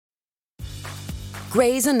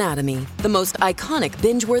Grey's Anatomy, the most iconic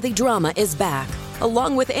binge-worthy drama, is back,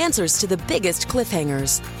 along with answers to the biggest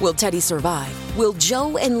cliffhangers. Will Teddy survive? Will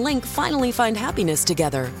Joe and Link finally find happiness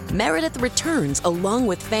together? Meredith returns along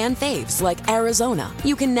with fan faves like Arizona.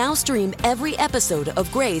 You can now stream every episode of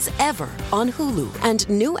Grey's ever on Hulu, and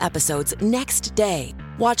new episodes next day.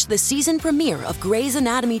 Watch the season premiere of Grey's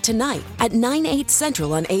Anatomy tonight at 9/8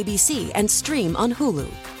 Central on ABC and stream on Hulu.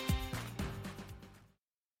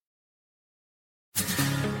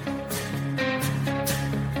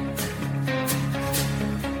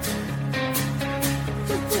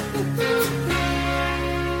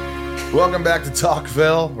 Welcome back to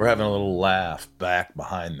Talkville. We're having a little laugh back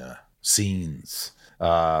behind the scenes.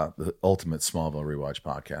 The Ultimate Smallville Rewatch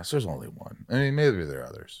podcast. There's only one. I mean, maybe there are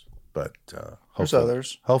others, but there's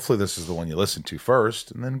others. Hopefully this is the one you listen to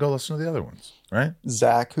first, and then go listen to the other ones, right?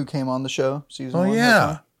 Zach, who came on the show, season 1. Oh,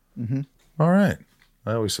 yeah. Mm-hmm. All right.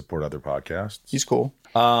 I always support other podcasts. He's cool.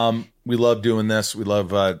 We love doing this. We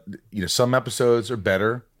love, some episodes are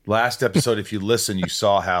better. Last episode, if you listen, you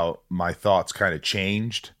saw how my thoughts kind of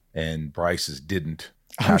changed. And Bryce's didn't.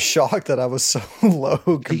 I'm shocked that I was so low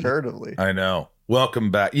comparatively. I know.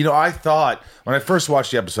 Welcome back. I thought when I first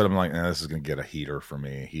watched the episode, I'm like, this is going to get a heater for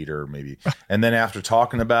me. A heater, maybe. And then after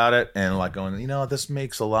talking about it and like going, this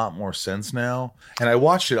makes a lot more sense now. And I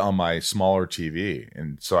watched it on my smaller TV.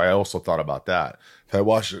 And so I also thought about that. If I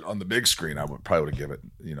watched it on the big screen, I would probably give it,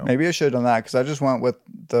 Maybe I should have done that because I just went with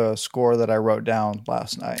the score that I wrote down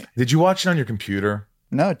last night. Did you watch it on your computer?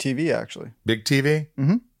 No, TV actually. Big TV?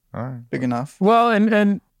 Mm-hmm. All right. Big enough. Well,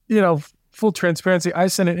 and full transparency, I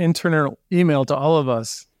sent an internal email to all of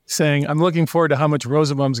us saying, I'm looking forward to how much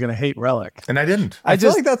Rosenbaum's going to hate Relic. And I didn't. I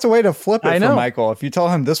feel like that's a way to flip it for know. Michael. If you tell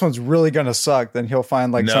him this one's really going to suck, then he'll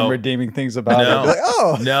find some redeeming things about it.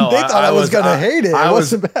 Be like, they thought I was going to hate it. It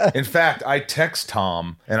wasn't bad. In fact, I text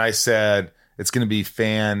Tom and I said, it's going to be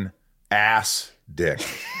fan ass dick.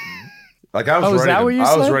 Like I was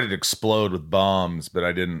ready to explode with bombs, but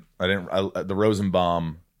I didn't. The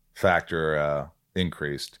Rosenbaum factor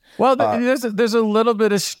increased. Well, there's a little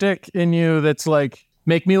bit of shtick in you that's like,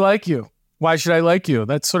 make me like you. Why should I like you?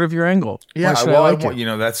 That's sort of your angle. Yeah, Why should I like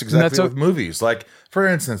you? That's exactly with movies. Like, for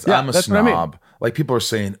instance, I'm a snob. I mean. Like people are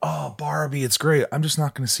saying, "Oh, Barbie, it's great." I'm just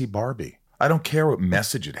not going to see Barbie. I don't care what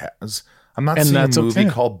message it has. I'm not seeing a movie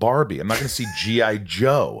called Barbie. I'm not going to see G.I.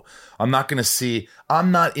 Joe. I'm not into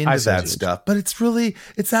that stuff. But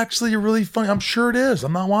it's actually really funny. I'm sure it is.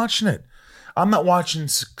 I'm not watching it. I'm not watching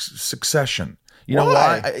Succession. You know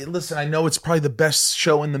why? Listen, I know it's probably the best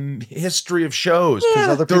show in the history of shows.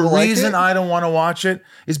 Yeah, the reason I don't want to watch it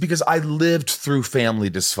is because I lived through family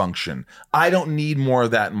dysfunction. I don't need more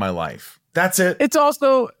of that in my life. That's it. It's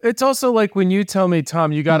also like when you tell me,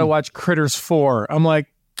 Tom, you got to watch Critters 4. I'm like,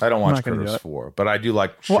 I don't watch Critters 4, but I do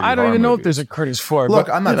like. Well, I don't even know if there's a Critters 4. Look,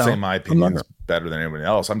 I'm not saying my opinion is better than anybody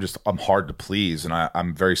else. I'm hard to please, and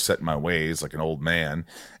I'm very set in my ways, like an old man.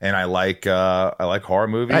 And I like horror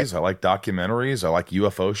movies. I like documentaries. I like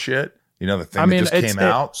UFO shit. The thing that just came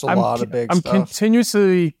out. It's a lot of big stuff. I'm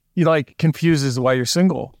continuously confused as to why you're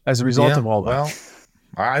single as a result of all that.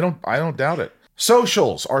 Well, I don't doubt it.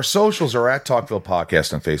 Socials. Our socials are at Talkville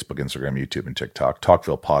Podcast on Facebook, Instagram, YouTube, and TikTok.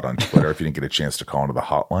 Talkville Pod on Twitter. If you didn't get a chance to call into the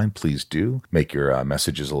hotline, please do. Make your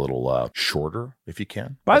messages a little shorter if you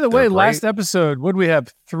can. By the way, last episode, would we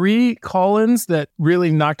have 3 call-ins that really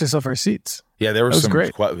knocked us off our seats? Yeah, there was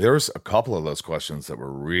great. There was a couple of those questions that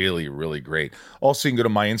were really, really great. Also, you can go to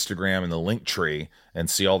my Instagram in the link tree and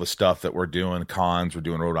see all the stuff that we're doing. Cons, we're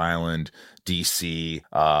doing Rhode Island, DC,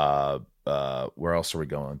 where else are we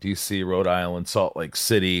going? DC, Rhode Island, Salt Lake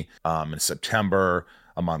City. In September,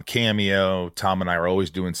 I'm on Cameo. Tom and I are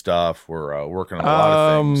always doing stuff. We're working on a lot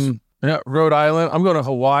of things. Yeah, Rhode Island. I'm going to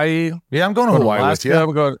Hawaii. Yeah, I'm going to Hawaii with you.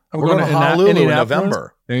 I'm going to Honolulu in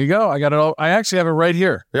November. There you go. I got it all. I actually have it right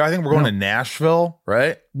here. Yeah, I think we're going to Nashville,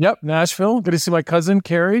 right? Yep, Nashville. Going to see my cousin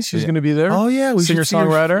Carrie. She's going to be there. Oh yeah, we singer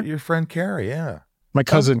songwriter. Your friend Carrie. Yeah, my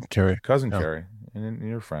cousin Carrie. Carrie, and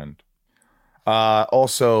your friend.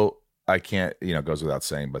 Also, I can't, goes without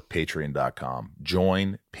saying, but patreon.com.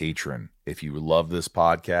 Join Patreon. If you love this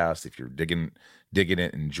podcast, if you're digging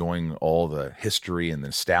it, enjoying all the history and the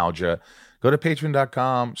nostalgia, go to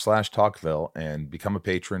patreon.com/Talkville and become a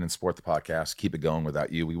patron and support the podcast. Keep it going.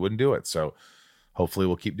 Without you, we wouldn't do it. So hopefully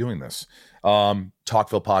we'll keep doing this.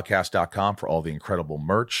 TalkvillePodcast.com for all the incredible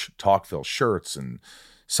merch, Talkville shirts and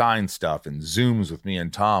sign stuff and Zooms with me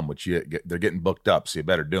and Tom, which they're getting booked up, so you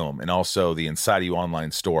better do them. And also the Inside of You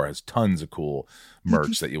online store has tons of cool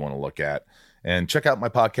merch that you want to look at. And check out my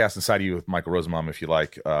podcast, Inside of You with Michael Rosenbaum, if you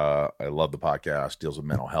like. I love the podcast. Deals with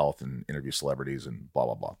mental health and interviews celebrities and blah,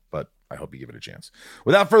 blah, blah. But I hope you give it a chance.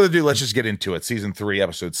 Without further ado, let's just get into it. Season 3,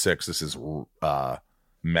 episode 6. This is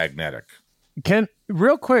Magnetic.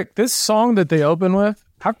 Real quick, this song that they open with,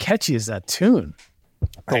 how catchy is that tune?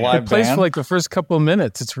 It plays for like the first couple of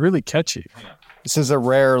minutes. It's really catchy. Yeah. This is a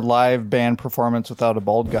rare live band performance without a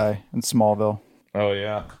bald guy in Smallville. Oh,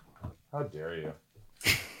 yeah. How dare you?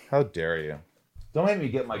 How dare you? Don't make me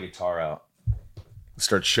get my guitar out.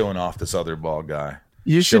 Start showing off this other bald guy.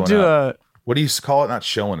 You should do what do you call it? Not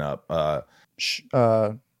showing up. Showing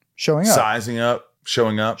up. Sizing up.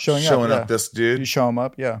 Showing up. Showing up this dude. You show him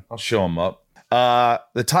up, yeah. I'll show him up.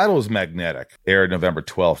 The title is Magnetic. Aired November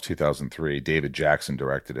 12th, 2003. David Jackson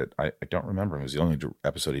directed it. I don't remember him. It was the only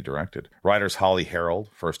episode he directed. Writers Holly Harold,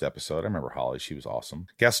 first episode. I remember Holly. She was awesome.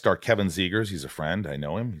 Guest star Kevin Zegers. He's a friend. I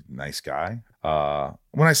know him. He's a nice guy.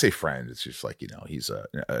 When I say friend, it's just like, he's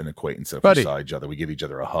an acquaintance. If we saw each other, we give each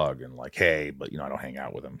other a hug and like, hey, but I don't hang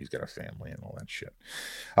out with him. He's got a family and all that shit.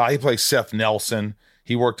 He plays Seth Nelson.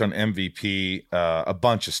 He worked on MVP, a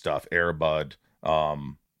bunch of stuff, Air Bud,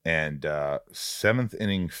 and Seventh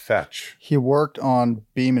Inning Fetch. He worked on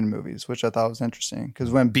Beeman movies, which I thought was interesting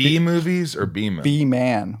because when movies or Beeman?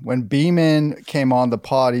 B-Man. When Beeman came on the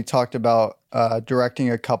pod, he talked about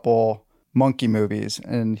directing a couple monkey movies,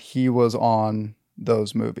 and he was on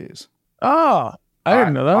those movies. Oh, I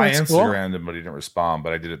didn't know that. I Instagrammed him, but he didn't respond.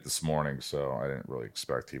 But I did it this morning, so I didn't really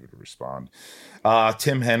expect he would respond.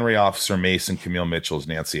 Tim Henry, Officer Mason, Camille Mitchell's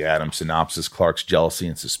Nancy Adams. Synopsis: Clark's jealousy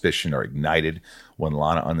and suspicion are ignited when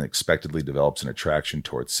Lana unexpectedly develops an attraction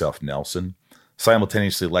towards Seth Nelson.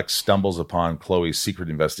 Simultaneously, Lex stumbles upon Chloe's secret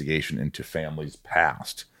investigation into his family's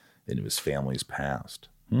past.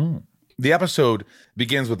 The episode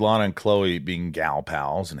begins with Lana and Chloe being gal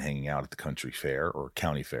pals and hanging out at the country fair or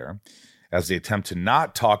county fair. As they attempt to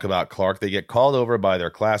not talk about Clark, they get called over by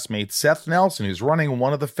their classmate Seth Nelson, who's running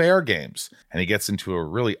one of the fair games. And he gets into a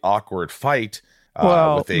really awkward fight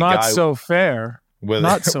with a not guy. So fair. With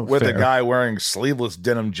a guy wearing sleeveless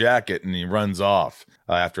denim jacket, and he runs off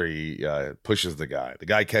after he pushes the guy. The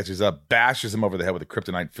guy catches up, bashes him over the head with a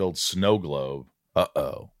kryptonite-filled snow globe.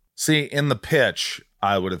 Uh-oh. See, in the pitch,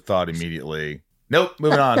 I would have thought immediately, nope,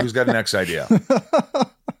 moving on. Who's got the next idea?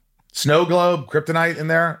 Snow globe, kryptonite in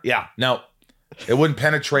there? Yeah, no. It wouldn't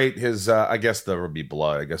penetrate his, I guess there would be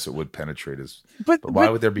blood. I guess it would penetrate his, but why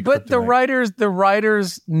would there be kryptonite? But the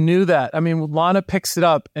writers knew that. I mean, Lana picks it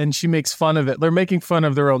up and she makes fun of it. They're making fun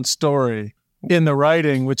of their own story in the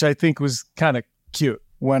writing, which I think was kind of cute.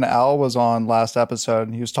 When Al was on last episode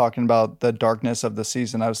and he was talking about the darkness of the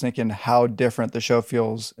season, I was thinking how different the show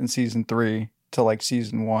feels in season 3 to like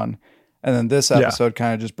season 1. And then this episode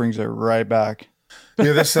kind of just brings it right back.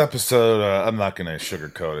 Yeah, this episode, I'm not going to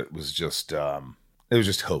sugarcoat it. It was just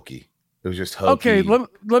hokey. It was just hokey. Okay,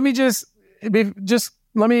 let me just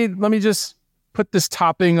put this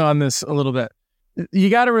topping on this a little bit. You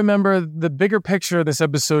got to remember the bigger picture of this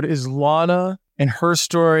episode is Lana and her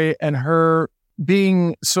story and her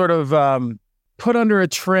being sort of put under a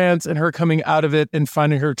trance and her coming out of it and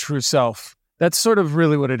finding her true self. That's sort of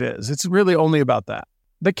really what it is. It's really only about that.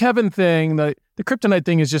 The Kevin thing, the kryptonite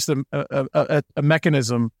thing is just a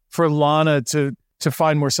mechanism for Lana to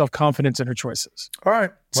find more self-confidence in her choices. All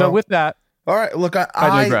right. So with that. All right. Look,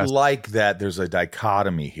 I like that there's a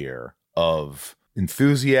dichotomy here of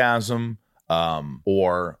enthusiasm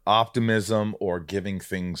or optimism or giving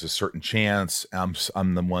things a certain chance. I'm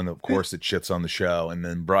the one, of course, that shits on the show. And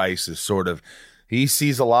then Bryce is sort of, he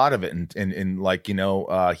sees a lot of it. And like,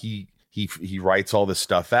 he writes all this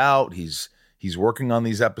stuff out. He's working on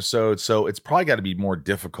these episodes, so it's probably got to be more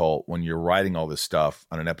difficult when you're writing all this stuff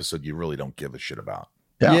on an episode you really don't give a shit about.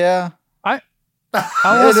 Yeah. It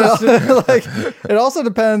also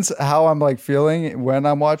depends how I'm like feeling when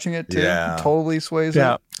I'm watching it too. Yeah. It totally sways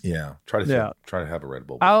it. Yeah. Try to have a Red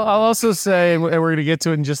Bull. I'll also say, and we're going to get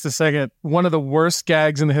to it in just a second, one of the worst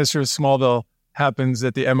gags in the history of Smallville happens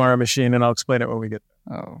at the MRI machine, and I'll explain it when we get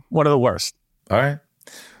there. Oh. One of the worst. All right.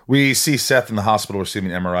 We see Seth in the hospital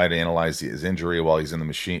receiving an MRI to analyze his injury. While he's in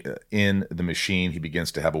the machine, he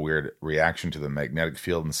begins to have a weird reaction to the magnetic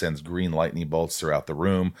field and sends green lightning bolts throughout the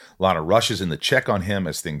room. Lana rushes in to check on him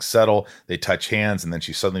as things settle. They touch hands, and then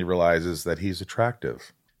she suddenly realizes that he's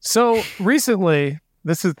attractive. So recently,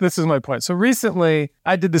 this is my point. So recently,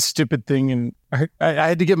 I did this stupid thing, and I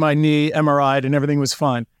had to get my knee MRI'd, and everything was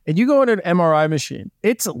fine. And you go into an MRI machine,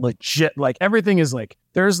 it's legit. Like everything is like,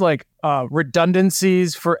 there's like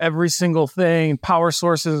redundancies for every single thing, power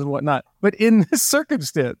sources and whatnot. But in this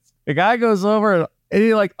circumstance, the guy goes over and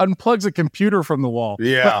he like unplugs a computer from the wall.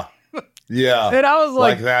 Yeah. Yeah. And I was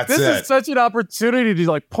like this is such an opportunity to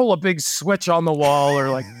like pull a big switch on the wall or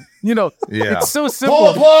like, you know, it's so simple. Pull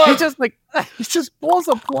a plug! He just pulls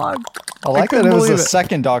a plug. I like that it was the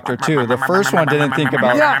second Doctor too. The first one didn't think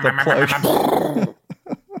about the plug.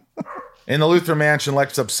 In the Luthor mansion,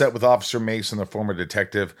 Lex is upset with Officer Mason, the former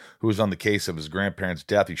detective who was on the case of his grandparents'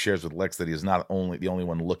 death. He shares with Lex that he is not only the only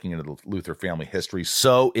one looking into the Luthor family history,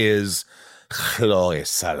 so is Chloe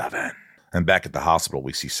Sullivan. And back at the hospital,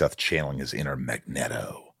 we see Seth channeling his inner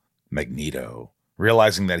Magneto.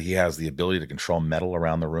 Realizing that he has the ability to control metal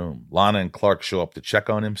around the room. Lana and Clark show up to check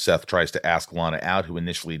on him. Seth tries to ask Lana out, who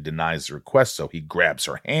initially denies the request, so he grabs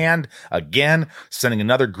her hand again, sending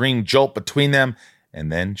another green jolt between them, and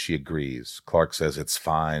then she agrees. Clark says it's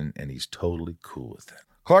fine, and he's totally cool with it.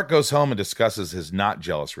 Clark goes home and discusses his not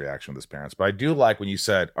jealous reaction with his parents, but I do like when you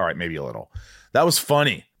said, all right, maybe a little. That was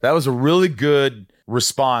funny. That was a really good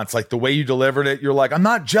response. Like the way you delivered it, you're like, I'm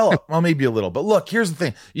not jealous. Well, maybe a little. But look, here's the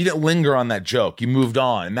thing. You didn't linger on that joke. You moved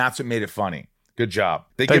on, and that's what made it funny. Good job.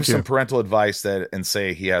 They give some parental advice and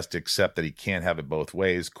say he has to accept that he can't have it both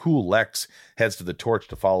ways. Cool Lex heads to the Torch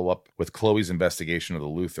to follow up with Chloe's investigation of the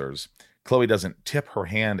Luthors. Chloe doesn't tip her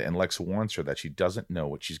hand, and Lex warns her that she doesn't know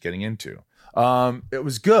what she's getting into. It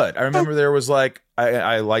was good. I remember there was like,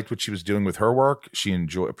 I liked what she was doing with her work. She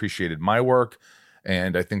appreciated my work.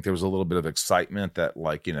 And I think there was a little bit of excitement that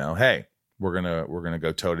like, you know, hey, we're gonna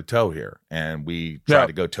go toe to toe here. And we tried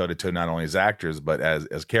to go toe to toe, not only as actors, but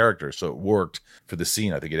as characters. So it worked for the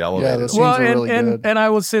scene. I think it elevated. Yeah, the scenes were really good. And I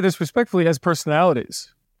will say this respectfully, as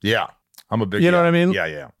personalities. Yeah. I'm a big, you know what I mean?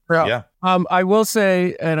 Yeah. I will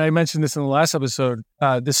say, and I mentioned this in the last episode,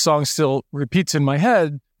 this song still repeats in my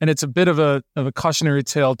head, and it's a bit of a cautionary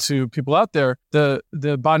tale to people out there. The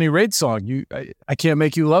Bonnie Raitt song, I Can't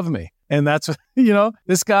Make You Love Me. And that's, you know,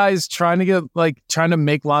 this guy is trying to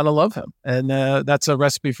make Lana love him. And that's a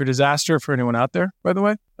recipe for disaster for anyone out there, by the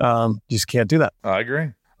way. You just can't do that. I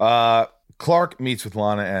agree. Clark meets with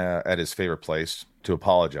Lana at his favorite place to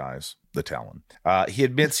apologize, the Talon. He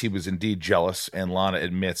admits he was indeed jealous, and Lana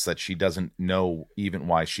admits that she doesn't know even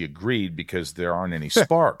why she agreed because there aren't any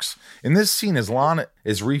sparks. In this scene, as Lana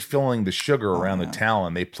is refilling the sugar around the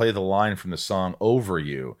Talon, they play the line from the song Over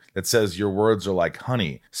You that says, your words are like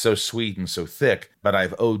honey, so sweet and so thick, but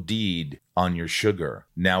I've OD'd on your sugar.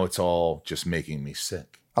 Now it's all just making me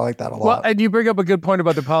sick. I like that a lot. Well, and you bring up a good point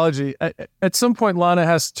about the apology. At some point, Lana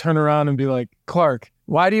has to turn around and be like, Clark,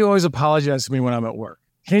 why do you always apologize to me when I'm at work?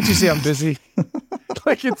 Can't you see I'm busy?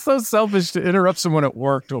 Like, it's so selfish to interrupt someone at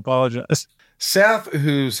work to apologize. Seth,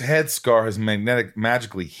 whose head scar has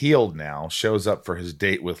magically healed now, shows up for his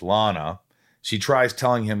date with Lana. She tries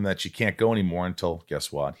telling him that she can't go anymore until,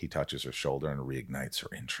 guess what? He touches her shoulder and reignites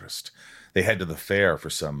her interest. They head to the fair for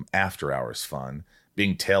some after-hours fun,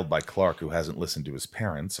 being tailed by Clark, who hasn't listened to his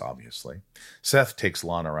parents, obviously. Seth takes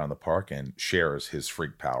Lana around the park and shares his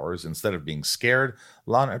freak powers. Instead of being scared,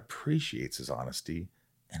 Lana appreciates his honesty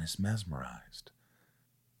and is mesmerized.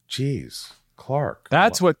 Jeez, Clark.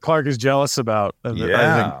 That's what Clark is jealous about.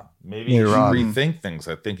 Yeah, maybe he should rethink things.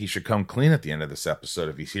 I think he should come clean at the end of this episode.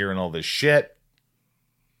 If he's hearing all this shit,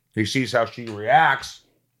 he sees how she reacts.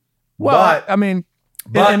 Well,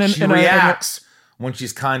 she reacts when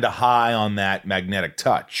she's kind of high on that magnetic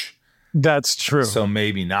touch. That's true. So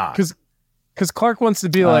maybe not. Because Clark wants to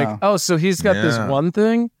be like, oh, so he's got this one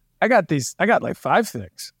thing? I got like 5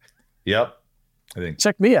 things. Yep.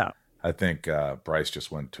 Check me out. I think Bryce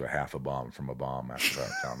just went to a half a bomb from a bomb after that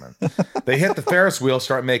comment. They hit the Ferris wheel,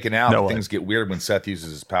 start making out. Things get weird when Seth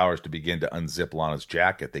uses his powers to begin to unzip Lana's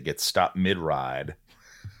jacket. They get stopped mid-ride.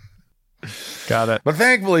 Got it. But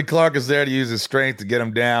thankfully, Clark is there to use his strength to get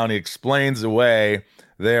him down. He explains away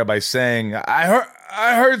there by saying, I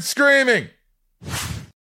heard screaming.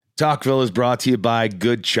 Talkville is brought to you by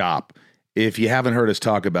Good Chop. If you haven't heard us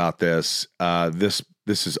talk about this, this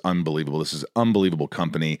is unbelievable. This is unbelievable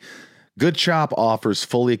company. Good Chop offers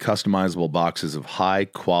fully customizable boxes of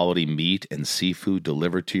high-quality meat and seafood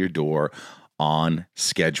delivered to your door on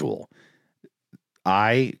schedule.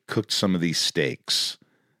 I cooked some of these steaks,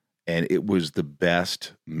 and it was the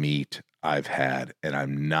best meat I've had. And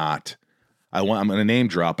I'm going to name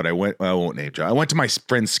drop, but I won't name drop. I went to my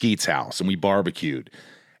friend Skeet's house, and we barbecued.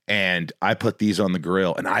 And I put these on the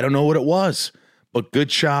grill, and I don't know what it was, but Good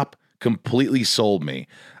Chop completely sold me.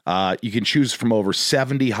 You can choose from over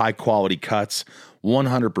 70 high-quality cuts,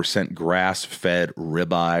 100% grass-fed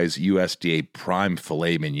ribeyes, USDA prime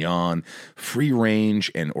filet mignon,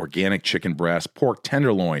 free-range and organic chicken breast, pork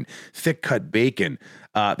tenderloin, thick-cut bacon.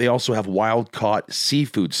 They also have wild-caught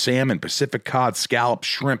seafood, salmon, Pacific cod, scallops,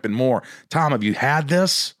 shrimp, and more. Tom, have you had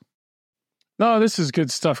this? No, this is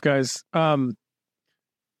good stuff, guys.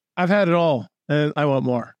 I've had it all, and I want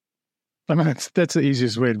more. I mean, that's the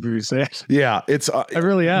easiest way to say it. Yeah, it's. I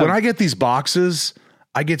really am. When I get these boxes,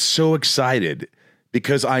 I get so excited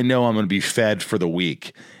because I know I'm going to be fed for the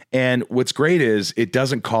week. And what's great is it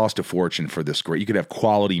doesn't cost a fortune for this great. You could have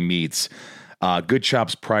quality meats. Good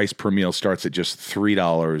Chop's price per meal starts at just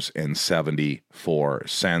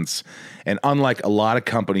 $3.74. And unlike a lot of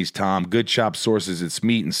companies, Tom, Good Chop sources its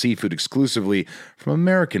meat and seafood exclusively from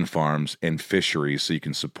American farms and fisheries, so you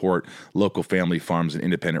can support local family farms and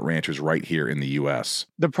independent ranchers right here in the U.S.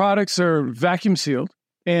 The products are vacuum sealed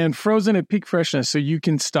and frozen at peak freshness, so you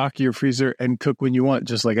can stock your freezer and cook when you want,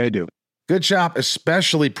 just like I do. Good Chop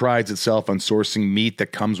especially prides itself on sourcing meat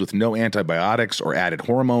that comes with no antibiotics or added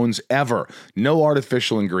hormones ever. No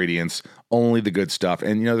artificial ingredients, only the good stuff.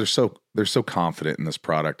 And, you know, they're so confident in this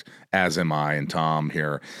product, as am I and Tom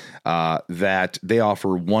here, that they offer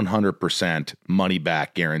 100% money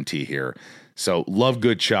back guarantee here. So love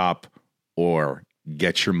Good Chop or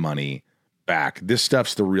get your money back. This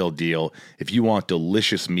stuff's the real deal. If you want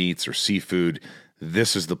delicious meats or seafood,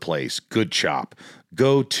 this is the place. Good Chop.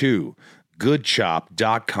 Go to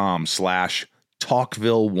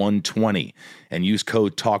goodchop.com/Talkville120 and use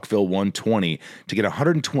code Talkville120 to get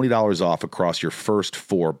 $120 off across your first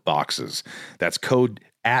 4 boxes. That's code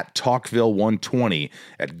at Talkville120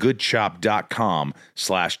 at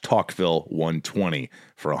goodchop.com/Talkville120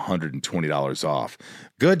 for $120 off.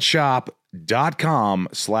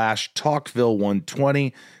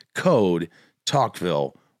 Goodchop.com/Talkville120, code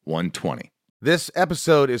Talkville120. This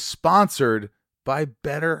episode is sponsored by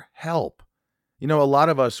BetterHelp. You know, a lot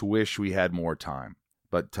of us wish we had more time,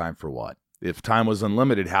 but time for what? If time was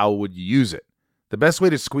unlimited, how would you use it? The best way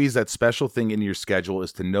to squeeze that special thing into your schedule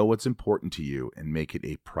is to know what's important to you and make it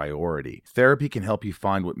a priority. Therapy can help you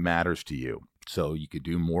find what matters to you, so you could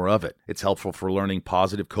do more of it. It's helpful for learning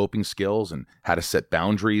positive coping skills and how to set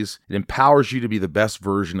boundaries. It empowers you to be the best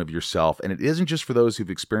version of yourself, and it isn't just for those who've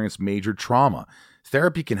experienced major trauma.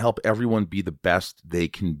 Therapy can help everyone be the best they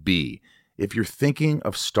can be. If you're thinking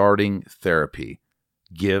of starting therapy,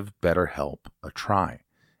 give BetterHelp a try.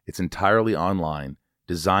 It's entirely online,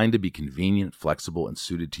 designed to be convenient, flexible, and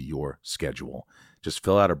suited to your schedule. Just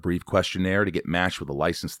fill out a brief questionnaire to get matched with a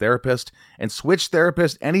licensed therapist and switch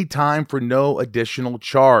therapist anytime for no additional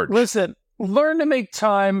charge. Listen, learn to make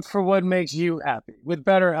time for what makes you happy with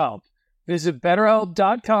BetterHelp. Visit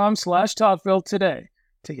BetterHelp.com/Talkville today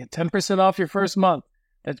to get 10% off your first month.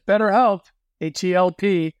 That's BetterHelp,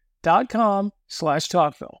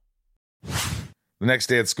 HELP.com/Talkville. The next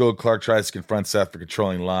day at school, Clark tries to confront Seth for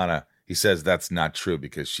controlling Lana. He says that's not true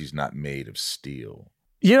because she's not made of steel.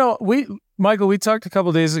 You know, Michael, we talked a couple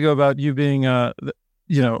of days ago about you being,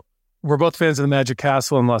 we're both fans of the Magic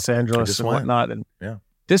Castle in Los Angeles and whatnot. And yeah,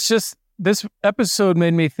 this episode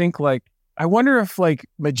made me think, like, I wonder if like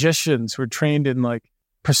magicians who are trained in like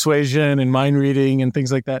persuasion and mind reading and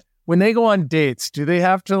things like that, when they go on dates, do they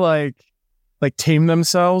have to like tame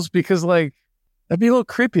themselves? Because like, that'd be a little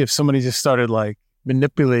creepy if somebody just started like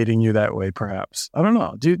manipulating you that way, perhaps. I don't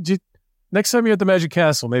know. Do next time you're at the Magic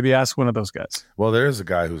Castle, maybe ask one of those guys. Well, there is a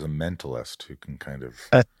guy who's a mentalist who can kind of,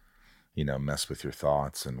 mess with your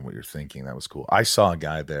thoughts and what you're thinking. That was cool. I saw a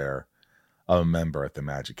guy there, a member at the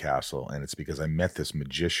Magic Castle, and it's because I met this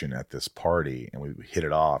magician at this party and we hit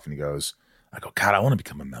it off. And I go, God, I want to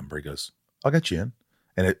become a member. He goes, I'll get you in.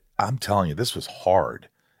 And I'm telling you, this was hard.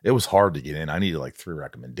 It was hard to get in. I needed like 3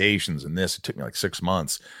 recommendations and this. It took me like 6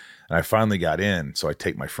 months. And I finally got in. So I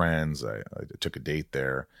take my friends. I took a date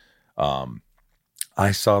there.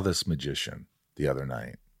 I saw this magician the other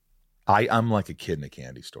night. I'm like a kid in a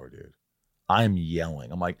candy store, dude. I'm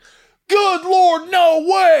yelling. I'm like, good Lord, no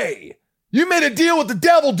way. You made a deal with the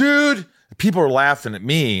devil, dude. People are laughing at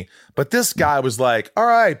me. But this guy was like, all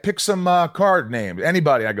right, pick some card name.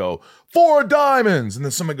 Anybody. I go, 4 diamonds. And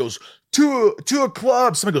then somebody goes, two of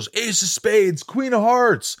clubs. Somebody goes, ace of spades, queen of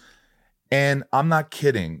hearts. And I'm not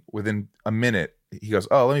kidding. Within a minute, he goes,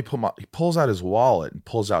 oh, let me he pulls out his wallet and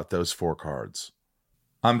pulls out those 4 cards.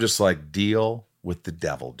 I'm just like, deal with the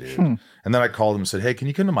devil, dude. And then I called him and said, hey, can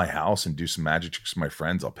you come to my house and do some magic tricks with my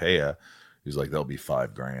friends? I'll pay you. He's like, that'll be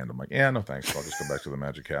 $5,000. I'm like, yeah, no thanks. I'll just go back to the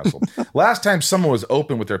Magic Castle. Last time someone was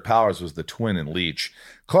open with their powers was the twin and Leech.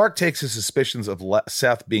 Clark takes his suspicions of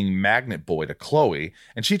Seth being Magnet Boy to Chloe,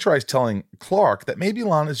 and she tries telling Clark that maybe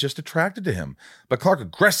Lana is just attracted to him. But Clark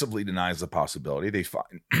aggressively denies the possibility. They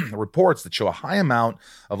find reports that show a high amount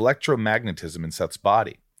of electromagnetism in Seth's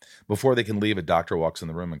body. Before they can leave, a doctor walks in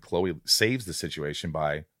the room, and Chloe saves the situation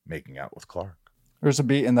by making out with Clark. There's a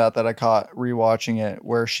beat in that I caught rewatching it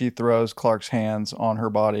where she throws Clark's hands on her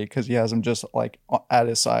body because he has him just like at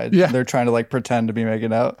his side. Yeah. They're trying to like pretend to be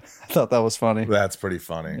making out. I thought that was funny. That's pretty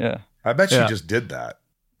funny. Yeah. I bet she just did that.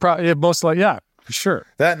 Probably, most likely, yeah, for sure.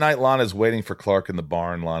 That night, Lana's waiting for Clark in the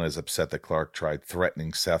barn. Lana's upset that Clark tried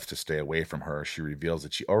threatening Seth to stay away from her. She reveals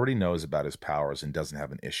that she already knows about his powers and doesn't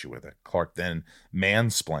have an issue with it. Clark then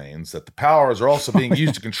mansplains that the powers are also being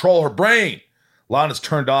used to control her brain. Lana's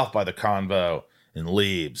turned off by the convo and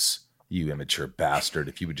leaves. You immature bastard.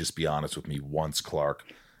 If you would just be honest with me once, Clark.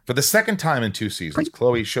 For the second time in 2 seasons,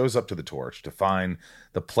 Chloe shows up to the Torch to find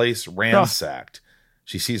the place ransacked.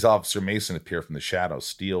 She sees Officer Mason appear from the shadows,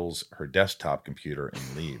 steals her desktop computer,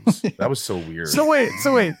 and leaves. That was so weird. So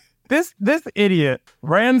wait. This idiot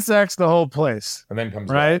ransacks the whole place. And then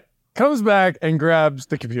comes back and grabs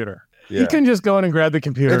the computer. Yeah. He can just go in and grab the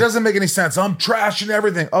computer. It doesn't make any sense. I'm trashing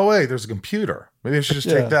everything. Oh, wait, there's a computer. Maybe I should just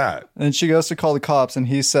take that. And she goes to call the cops, and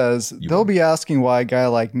he says, they'll be asking why a guy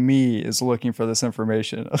like me is looking for this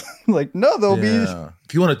information. Like, no, they'll be.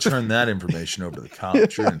 If you want to turn that information over to the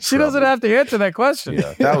cops, you're in She doesn't have to answer that question.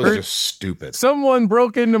 Yeah, that was just stupid. Someone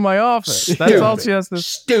broke into my office. That's all she has to.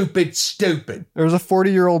 Stupid. There was a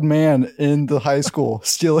 40-year-old man in the high school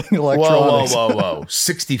stealing electronics. Whoa.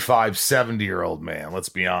 65, 70-year-old man. Let's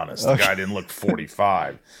be honest. The guy didn't look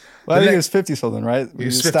 45. Well, I think he was 50-something, right? He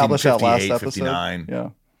was 58, that last episode. 59. Yeah.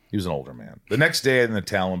 He was an older man. The next day in the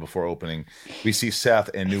Talon before opening, we see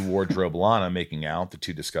Seth and new wardrobe Lana making out. The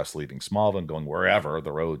two discuss leaving Smallville and going wherever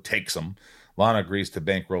the road takes them. Lana agrees to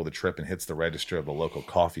bankroll the trip and hits the register of the local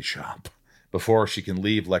coffee shop. Before she can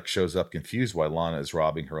leave, Lex shows up confused why Lana is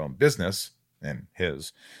robbing her own business and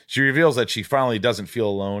his. She reveals that she finally doesn't feel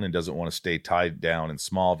alone and doesn't want to stay tied down in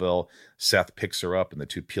Smallville. Seth picks her up and the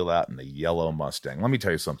two peel out in the yellow Mustang. Let me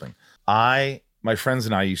tell you something. My friends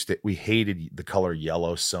and I we hated the color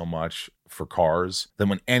yellow so much for cars that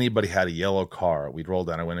when anybody had a yellow car, we'd roll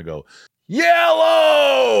down our window and go,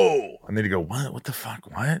 yellow! And they'd go, what the fuck,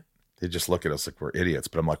 what? They'd just look at us like we're idiots.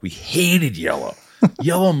 But I'm like, we hated yellow.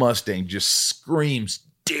 Yellow Mustang just screams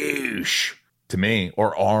douche to me.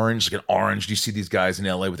 Or orange, like an orange. Do you see these guys in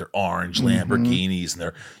LA with their orange Lamborghinis and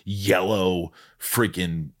their yellow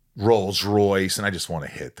freaking Rolls Royce? And I just want to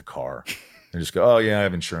hit the car. And just go, oh, yeah, I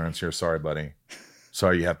have insurance here. Sorry, buddy.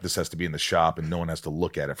 Sorry, this has to be in the shop and no one has to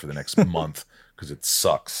look at it for the next month because it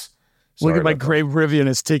sucks. Look at my gray Rivian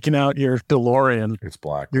is taking out your DeLorean. It's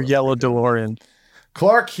black. Your yellow DeLorean.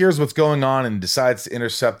 Clark hears what's going on and decides to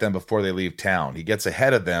intercept them before they leave town. He gets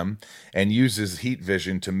ahead of them and uses heat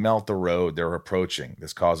vision to melt the road they're approaching.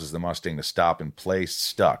 This causes the Mustang to stop in place,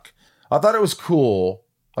 stuck. I thought it was cool.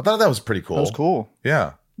 I thought that was pretty cool. That was cool.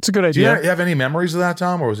 Yeah. It's a good idea. Do you have any memories of that,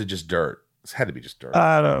 Tom, or was it just dirt? It had to be just dirt.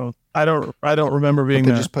 I don't remember being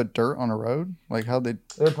there. They just put dirt on a road? Like how they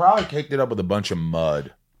probably caked it up with a bunch of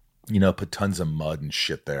mud. Put tons of mud and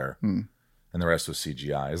shit there. And the rest was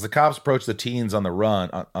CGI. As the cops approach the teens on the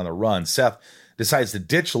run, Seth decides to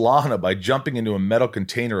ditch Lana by jumping into a metal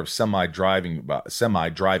container of semi driving by,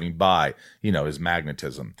 his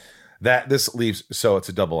magnetism. So it's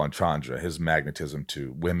a double entendre, his magnetism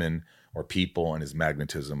to women or people and his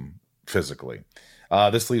magnetism physically.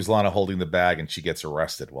 This leaves Lana holding the bag and she gets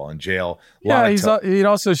arrested while in jail. It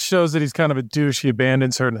also shows that he's kind of a douche. He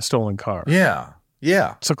abandons her in a stolen car.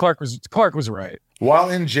 Yeah. So Clark was right.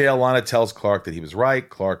 While in jail, Lana tells Clark that he was right.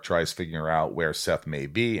 Clark tries figuring out where Seth may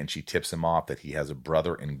be, and she tips him off that he has a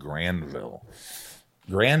brother in Granville.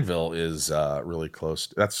 Granville is really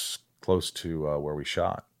close. That's close to where we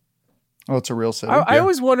shot. Oh, it's a real city. I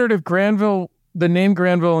always wondered if the name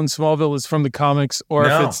Granville in Smallville is from the comics, or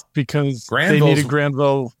if it's because they needed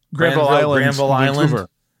Granville Island. Yeah, I lived on Granville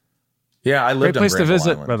Island. Great place to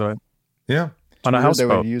visit, by the way. Yeah, on a houseboat.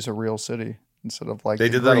 They would use a real city instead of like they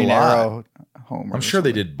did that a lot. Arrow home. I'm sure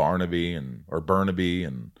they did Burnaby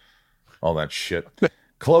and all that shit.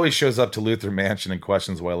 Chloe shows up to Luthor Mansion and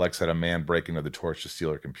questions why Lex had a man break into the Torch to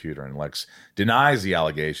steal her computer. And Lex denies the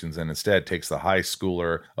allegations and instead takes the high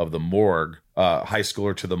schooler to the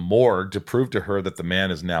morgue to prove to her that the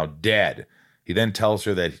man is now dead. He then tells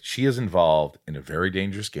her that she is involved in a very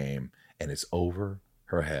dangerous game and it's over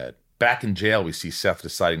her head. Back in jail, we see Seth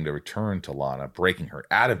deciding to return to Lana, breaking her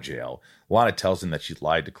out of jail. Lana tells him that she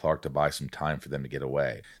lied to Clark to buy some time for them to get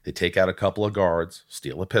away. They take out a couple of guards,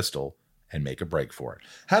 steal a pistol, and make a break for it.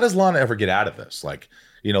 How does Lana ever get out of this?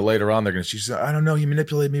 Later on, she says, I don't know, he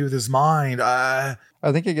manipulated me with his mind. I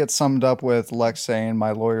think it gets summed up with Lex saying,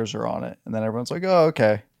 my lawyers are on it. And then everyone's like, oh,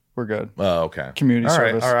 okay, we're good. Oh, okay. Community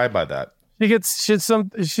service. All right, I buy that.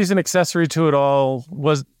 She's an accessory to it all.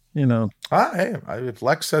 Hey, if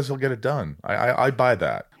Lex says he'll get it done, I buy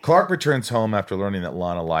that. Clark returns home after learning that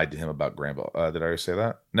Lana lied to him about Granville. Did I already say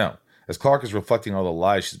that? No. As Clark is reflecting all the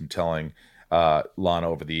lies she's been telling Lana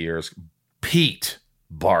over the years, Pete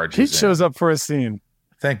barges in. Pete shows up for a scene.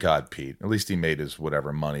 Thank God, Pete. At least he made his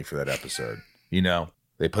whatever money for that episode. You know,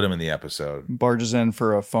 they put him in the episode. Barges in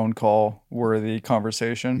for a phone call worthy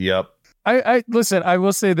conversation. Yep. I listen, I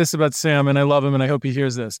will say this about Sam, and I love him, and I hope he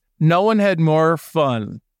hears this. No one had more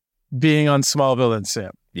fun being on Smallville than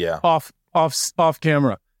Sam. Yeah. Off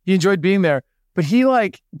camera. He enjoyed being there, but he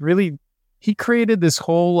created this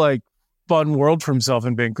whole fun world for himself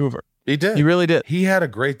in Vancouver. He did. He really did. He had a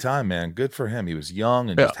great time, man. Good for him. He was young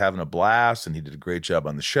and just having a blast, and he did a great job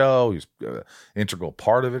on the show. He was an integral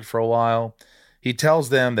part of it for a while. He tells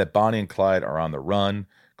them that Bonnie and Clyde are on the run.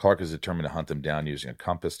 Clark is determined to hunt them down using a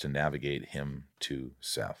compass to navigate him to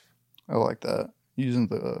Seth. I like that. Using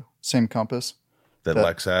the same compass that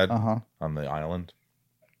Lex had on the island.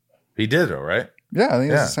 He did, though, right? Yeah, I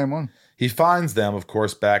think it's the same one. He finds them, of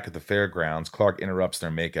course, back at the fairgrounds. Clark interrupts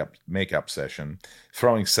their makeup session,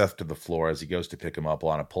 throwing Seth to the floor. As he goes to pick him up,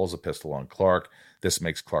 Lana pulls a pistol on Clark. This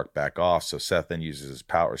makes Clark back off, so Seth then uses his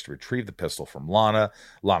powers to retrieve the pistol from Lana.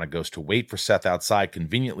 Lana goes to wait for Seth outside,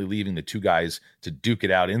 conveniently leaving the two guys to duke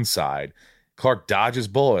it out inside. Clark dodges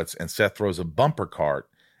bullets, and Seth throws a bumper cart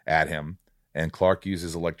at him, and Clark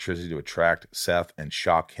uses electricity to attract Seth and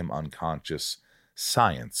shock him unconscious.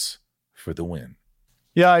 Science for the win.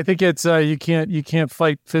 Yeah, I think it's you can't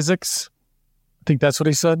fight physics. I think that's what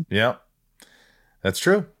he said. Yeah, that's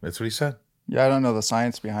true. That's what he said. Yeah, I don't know the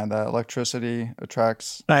science behind that. Electricity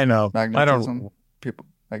attracts. I know. Magnetism.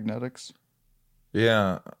 Magnetics.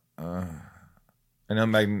 Yeah, I know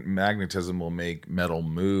magnetism will make metal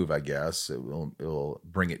move. I guess it will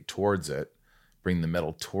bring it towards it, bring the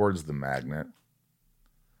metal towards the magnet.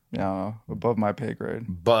 Yeah, above my pay grade.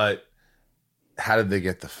 But how did they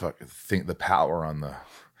get the power on the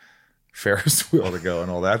Ferris wheel to go and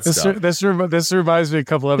all that stuff? This reminds me a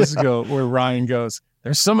couple episodes ago where Ryan goes,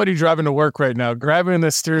 "There's somebody driving to work right now, grabbing the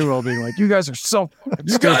steering wheel, being like, you guys are so fucking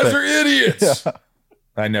stupid. You guys are idiots." Yeah.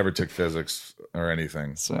 I never took physics or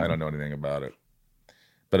anything. So I don't know anything about it.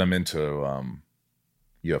 But I'm into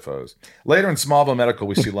UFOs. Later in Smallville Medical,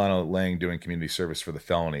 we see Lana Lang doing community service for the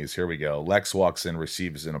felonies. Here we go. Lex walks in,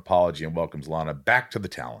 receives an apology, and welcomes Lana back to the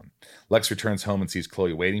Talon. Lex returns home and sees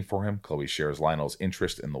Chloe waiting for him. Chloe shares Lionel's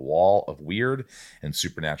interest in the wall of weird and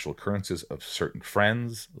supernatural occurrences of certain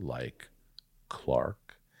friends, like Clark.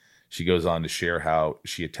 She goes on to share how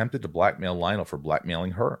she attempted to blackmail Lionel for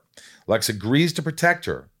blackmailing her. Lex agrees to protect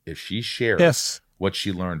her if she shares what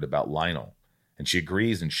she learned about Lionel. And she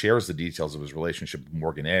agrees and shares the details of his relationship with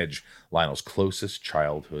Morgan Edge, Lionel's closest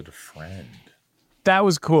childhood friend. That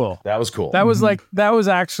was cool. That was cool. That was that was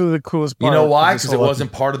actually the coolest part. You know why? Because it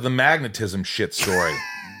wasn't part of the magnetism shit story.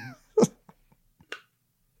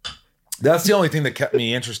 That's the only thing that kept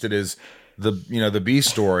me interested is the B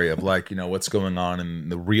story of what's going on in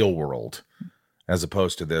the real world, as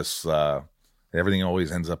opposed to this. Everything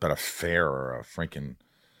always ends up at a fair or a freaking.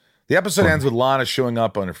 The episode ends with Lana showing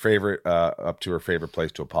up on up to her favorite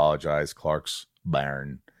place to apologize, Clark's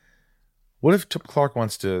barn. What if Clark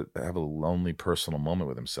wants to have a lonely personal moment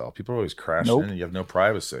with himself? People are always crashing in and you have no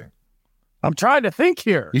privacy. I'm trying to think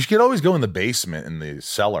here. You could always go in the basement, in the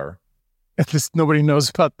cellar. At least nobody knows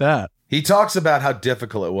about that. He talks about how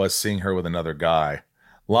difficult it was seeing her with another guy.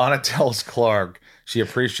 Lana tells Clark she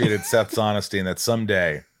appreciated Seth's honesty and that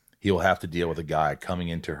someday he will have to deal with a guy coming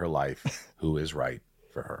into her life who is right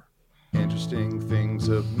for her. Interesting things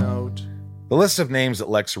of note. The list of names that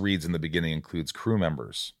Lex reads in the beginning includes crew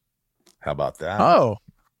members. How about that? Oh.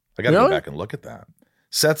 I got to go back and look at that.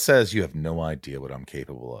 Seth says, "You have no idea what I'm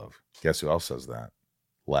capable of." Guess who else says that?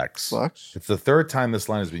 Lex. It's the third time this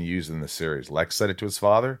line has been used in the series. Lex said it to his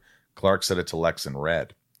father. Clark said it to Lex in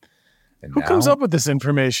Red. And who comes up with this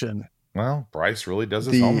information? Well, Bryce really does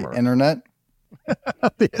his homework. The internet.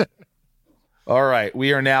 All right.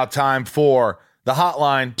 We are now time for the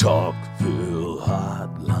hotline. Talkville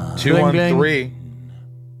Hotline. 213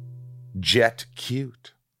 Jet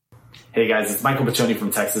Cute. Hey guys, it's Michael Piccioni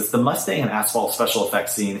from Texas. The Mustang and asphalt special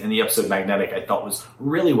effects scene in the episode Magnetic I thought was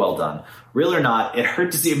really well done. Real or not, it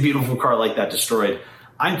hurt to see a beautiful car like that destroyed.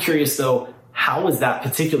 I'm curious though, how was that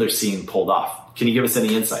particular scene pulled off? Can you give us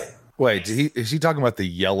any insight? Wait, is he talking about the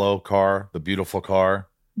yellow car, the beautiful car?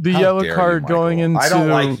 The yellow car going into... I don't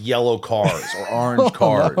like yellow cars or orange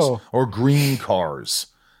cars or green cars.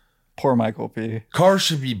 Poor Michael P. Cars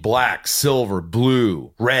should be black, silver,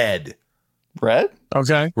 blue, red. Red?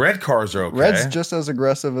 Okay. Red cars are okay. Red's just as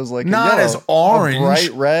aggressive as not as orange.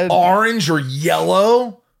 Bright red. Orange or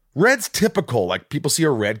yellow. Red's typical. Like people see a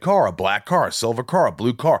red car, a black car, a silver car, a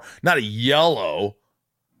blue car. Not a yellow.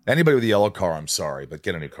 Anybody with a yellow car, I'm sorry, but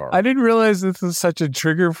get a new car. I didn't realize this was such a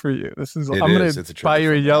trigger for you. I'm going to buy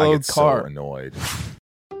you a yellow car. So annoyed.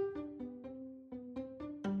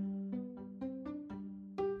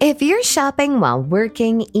 If you're shopping while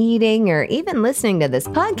working, eating, or even listening to this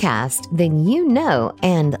podcast, then you know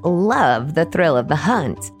and love the thrill of the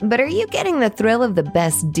hunt. But are you getting the thrill of the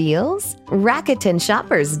best deals? Rakuten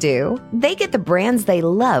shoppers do. They get the brands they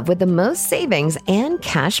love with the most savings and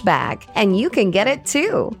cash back. And you can get it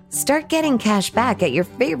too. Start getting cash back at your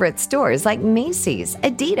favorite stores like Macy's,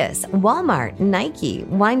 Adidas, Walmart, Nike,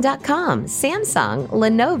 Wine.com, Samsung,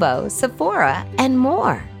 Lenovo, Sephora, and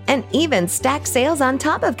more. And even stack sales on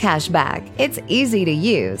top of cashback. It's easy to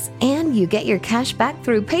use, and you get your cash back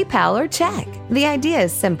through PayPal or check. The idea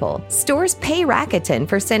is simple. Stores pay Rakuten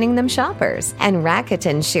for sending them shoppers, and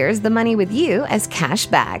Rakuten shares the money with you as cash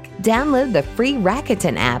back. Download the free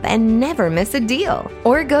Rakuten app and never miss a deal.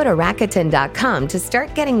 Or go to Rakuten.com to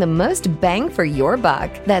start getting the most bang for your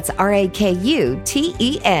buck. That's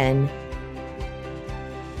Rakuten.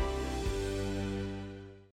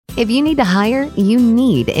 If you need to hire, you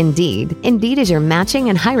need Indeed. Indeed is your matching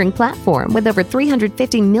and hiring platform with over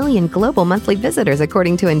 350 million global monthly visitors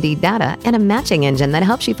according to Indeed data, and a matching engine that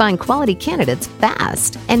helps you find quality candidates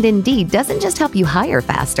fast. And Indeed doesn't just help you hire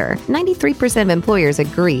faster. 93% of employers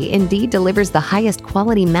agree Indeed delivers the highest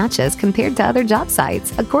quality matches compared to other job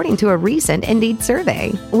sites, according to a recent Indeed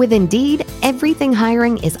survey. With Indeed, everything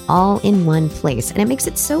hiring is all in one place, and it makes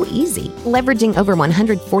it so easy. Leveraging over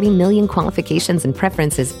 140 million qualifications and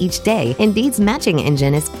preferences each day, Indeed's matching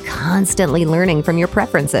engine is constantly learning from your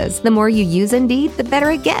preferences. The more you use Indeed, the better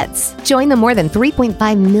it gets. Join the more than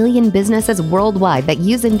 3.5 million businesses worldwide that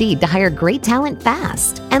use Indeed to hire great talent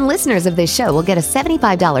fast. And listeners of this show will get a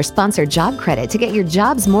 $75 sponsored job credit to get your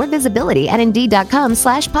jobs more visibility at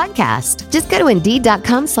Indeed.com/podcast. Just go to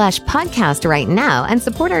Indeed.com/podcast right now and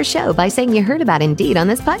support our show by saying you heard about Indeed on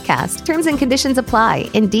this podcast. Terms and conditions apply.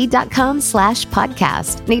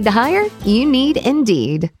 Indeed.com/podcast. Need to hire? You need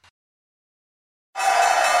Indeed.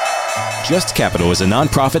 Just Capital is a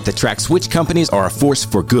nonprofit that tracks which companies are a force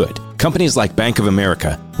for good. Companies like Bank of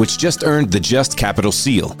America, which just earned the Just Capital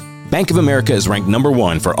seal. Bank of America is ranked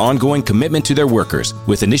 #1 for ongoing commitment to their workers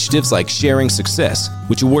with initiatives like Sharing Success,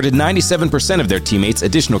 which awarded 97% of their teammates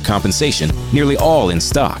additional compensation, nearly all in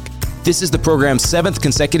stock. This is the program's 7th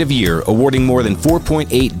consecutive year, awarding more than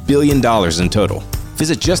 $4.8 billion in total.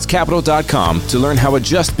 Visit JustCapital.com to learn how a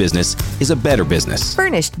just business is a better business.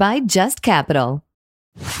 Furnished by Just Capital.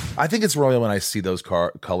 I think it's royal when I see those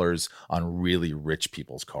colors on really rich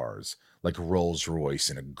people's cars, like Rolls Royce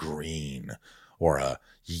in a green or a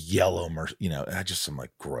yellow, I just am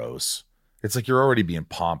like, gross. It's like you're already being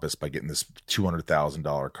pompous by getting this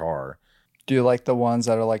 $200,000 car. Do you like the ones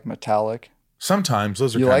that are like metallic? Sometimes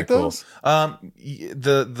those are kind of like cool. Those?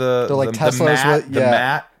 They're like Teslas. The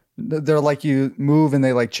matte. They're like you move and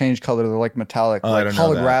they like change color. They're like metallic, like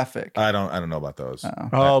holographic. I don't know about those.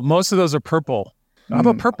 Most of those are purple. How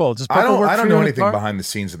about purple? Does purple I don't know anything behind the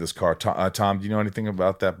scenes of this car. Tom, do you know anything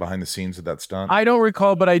about that behind the scenes of that stunt? I don't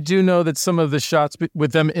recall, but I do know that some of the shots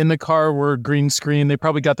with them in the car were green screen. They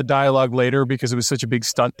probably got the dialogue later because it was such a big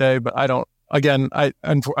stunt day, but I don't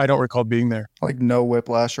recall being there. Like no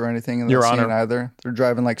whiplash or anything in the scene either. They're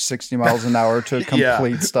driving like 60 miles an hour to a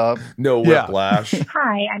complete stop. No whiplash.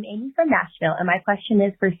 Hi, I'm Amy from Nashville, and my question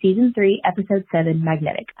is for Season 3, Episode 7,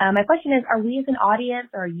 Magnetic. My question is, are we as an audience,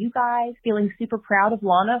 or are you guys feeling super proud of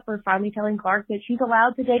Lana for finally telling Clark that she's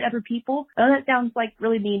allowed to date other people? I know that sounds like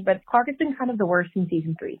really mean, but Clark has been kind of the worst in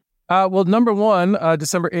Season 3. Well, number one,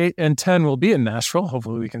 December 8 and 10 will be in Nashville.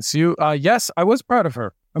 Hopefully we can see you. Yes, I was proud of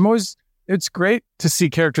her. It's great to see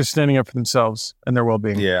characters standing up for themselves and their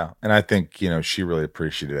well-being. Yeah, and I think, she really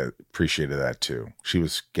appreciated that too. She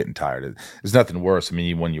was getting tired. There's nothing worse. I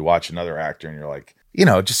mean, when you watch another actor and you're like,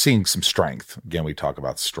 just seeing some strength. Again, we talk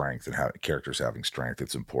about strength and how characters having strength.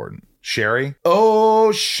 It's important. Sherry?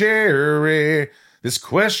 Oh, Sherry, this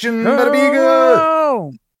question better be good.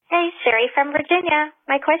 No. Hey, Sherry from Virginia.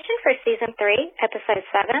 My question for Season 3, Episode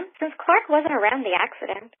 7. Since Clark wasn't around the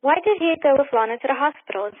accident, why did he go with Lana to the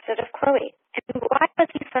hospital instead of Chloe? And why was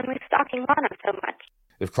he suddenly stalking Lana so much?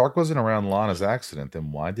 If Clark wasn't around Lana's accident,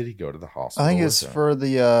 then why did he go to the hospital? I think it's for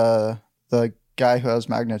the guy who has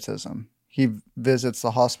magnetism. He visits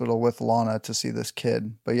the hospital with Lana to see this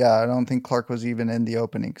kid. But yeah, I don't think Clark was even in the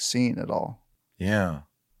opening scene at all. Yeah.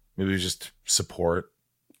 Maybe it was just support.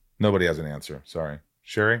 Nobody has an answer. Sorry.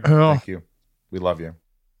 Sherry, thank you. We love you.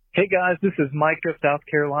 Hey guys, this is Mike of South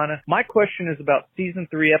Carolina. My question is about Season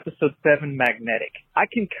 3, Episode 7, Magnetic. I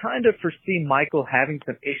can kind of foresee Michael having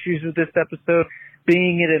some issues with this episode,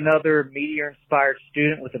 being it another meteor-inspired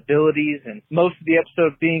student with abilities, and most of the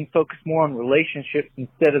episode being focused more on relationships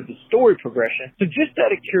instead of the story progression. So just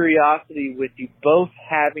out of curiosity, with you both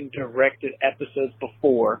having directed episodes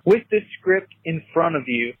before, with this script in front of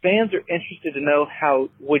you, fans are interested to know how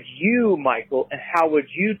would you, Michael, and how would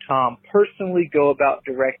you, Tom, personally go about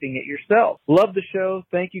directing it yourself? Love the show.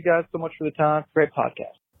 Thank you guys so much for the time. Great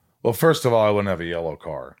podcast. Well, first of all, I wouldn't have a yellow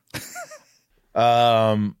car.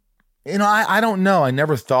 I don't know. I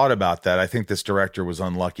never thought about that. I think this director was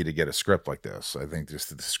unlucky to get a script like this. I think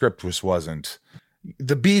just the script wasn't.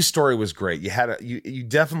 The B story was great. You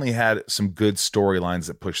definitely had some good storylines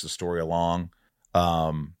that pushed the story along.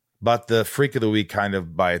 But the Freak of the Week kind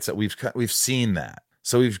of by itself, we've seen that.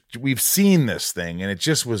 So we've seen this thing, and it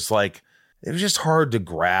just was like, it was just hard to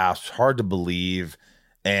grasp, hard to believe.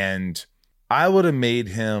 And I would have made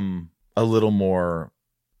him a little more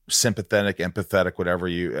sympathetic, empathetic, whatever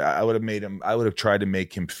I would have tried to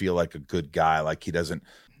make him feel like a good guy, like he doesn't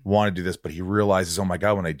want to do this, but he realizes, oh my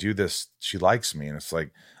God, when I do this, she likes me. And it's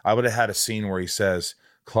like, I would have had a scene where he says,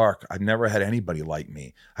 Clark, I've never had anybody like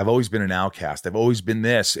me. I've always been an outcast. I've always been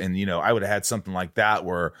this. And, I would have had something like that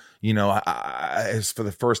where, as for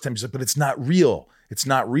the first time, he's like, but it's not real. It's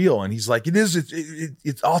not real. And he's like, it is.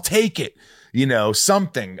 It's I'll take it.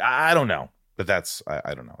 Something. I don't know. But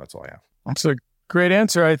I don't know. That's all I have. That's a great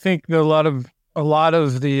answer. I think a lot of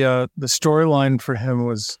the storyline for him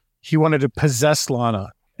was he wanted to possess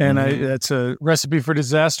Lana. And that's a recipe for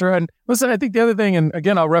disaster. And listen, I think the other thing, and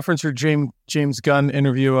again, I'll reference your James Gunn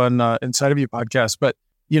interview on Inside of You podcast, but,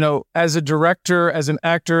 as a director, as an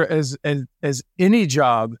actor, as any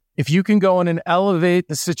job, if you can go in and elevate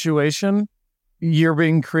the situation, you're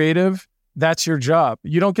being creative, that's your job.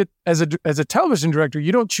 You don't get, as a television director,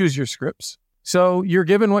 you don't choose your scripts. So you're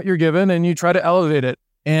given what you're given and you try to elevate it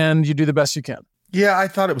and you do the best you can. Yeah, I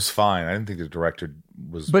thought it was fine. I didn't think the director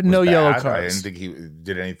was no bad. Yellow cards. I didn't think he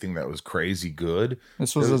did anything that was crazy good.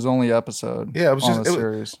 This was his only episode. Yeah, it was just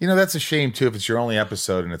series. That's a shame too. If it's your only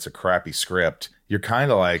episode and it's a crappy script, you're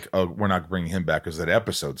kind of like, oh, we're not bringing him back because that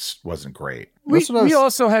episode wasn't great. We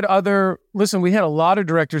also had we had a lot of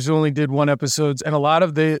directors who only did one episodes, and a lot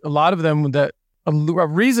of them that a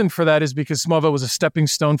reason for that is because Smallville was a stepping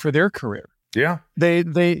stone for their career. Yeah, they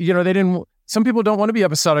didn't. Some people don't want to be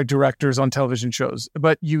episodic directors on television shows,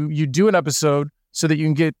 but you do an episode so that you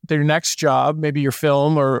can get their next job, maybe your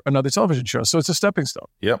film or another television show. So it's a stepping stone.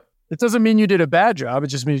 Yep. It doesn't mean you did a bad job. It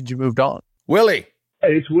just means you moved on. Willie.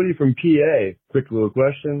 Hey, it's Woody from PA. Quick little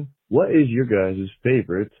question. What is your guys'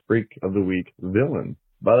 favorite Freak of the Week villain?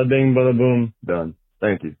 Bada bing, bada boom, done.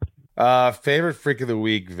 Thank you. Favorite Freak of the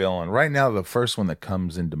Week villain. Right now, the first one that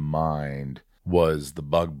comes into mind was the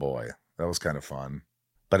Bug Boy. That was kind of fun.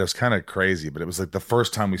 But it was kind of crazy. But it was like the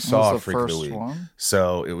first time we saw Freak of the Week. One?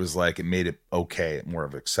 So it was like, it made it okay, more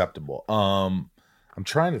of acceptable. I'm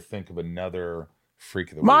trying to think of another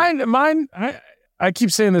Freak of the Week. Mine, I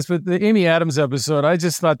keep saying this, but the Amy Adams episode, I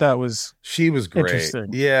just thought she was great.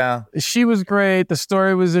 Interesting. Yeah. She was great. The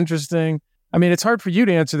story was interesting. I mean, it's hard for you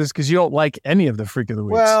to answer this because you don't like any of the Freak of the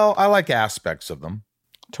Weeks. Well, I like aspects of them.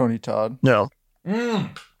 Tony Todd. No.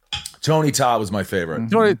 Tony Todd was my favorite.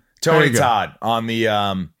 Tony Todd on the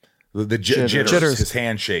jitters, his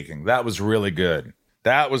hand shaking. That was really good.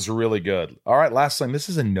 All right, last thing. This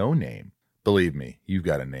is a no name. Believe me, you've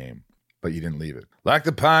got a name, but you didn't leave it. Like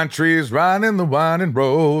the pine trees riding the winding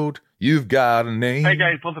road, you've got a name. Hey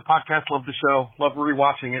guys, love the podcast, love the show, love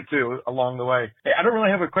rewatching it too along the way. Hey, I don't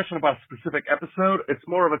really have a question about a specific episode. It's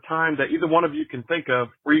more of a time that either one of you can think of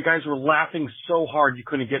where you guys were laughing so hard you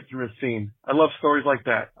couldn't get through a scene. I love stories like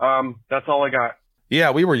that. That's all I got.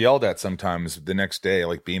 Yeah, we were yelled at sometimes the next day.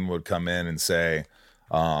 Like Beam would come in and say,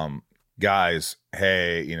 guys,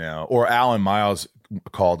 hey, or Alan Miles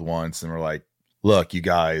called once and were like, look, you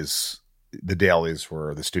guys, the dailies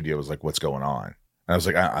were, the studio was like, what's going on? And I was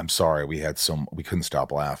like, I'm sorry. We couldn't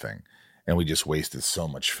stop laughing. And we just wasted so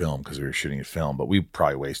much film because we were shooting a film, but we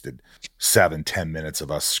probably wasted 7-10 minutes of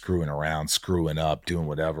us screwing around, screwing up, doing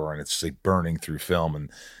whatever. And it's just like burning through film. And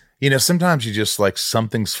sometimes you just like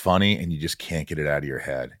something's funny and you just can't get it out of your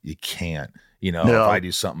head. You can't. If I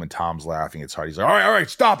do something and Tom's laughing, it's hard. He's like, all right,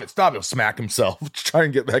 stop it. He'll smack himself to try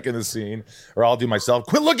and get back in the scene. Or I'll do myself,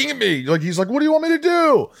 quit looking at me. Like he's like, what do you want me to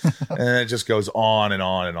do? And it just goes on and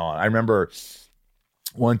on and on. I remember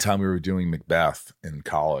one time we were doing Macbeth in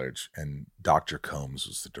college and Dr. Combs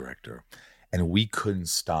was the director. And we couldn't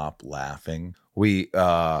stop laughing.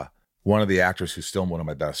 One of the actors who's still one of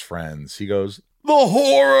my best friends, he goes, the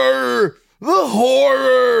horror.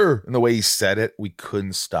 And the way he said it, we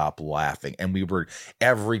couldn't stop laughing. And we were,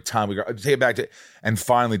 every time we go, take it back to, and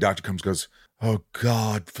finally Dr. Combs goes, oh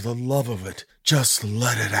God, for the love of it, just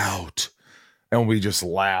let it out. And we just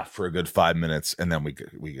laughed for a good 5 minutes, and then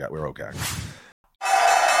we're okay.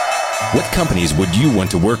 What companies would you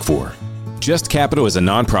want to work for? Just Capital is a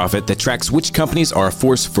nonprofit that tracks which companies are a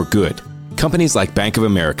force for good. Companies like Bank of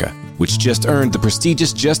America, which just earned the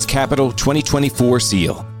prestigious Just Capital 2024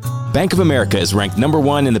 seal. Bank of America is ranked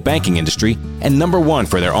 #1 in the banking industry and #1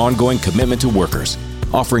 for their ongoing commitment to workers,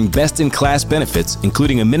 offering best-in-class benefits,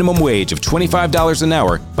 including a minimum wage of $25 an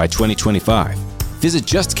hour by 2025. Visit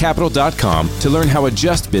justcapital.com to learn how a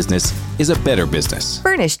just business is a better business.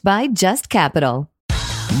 Furnished by Just Capital.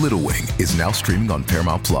 Little Wing is now streaming on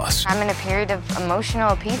Paramount Plus. I'm in a period of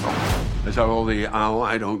emotional upheaval. Is that all the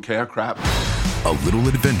I don't care crap? A little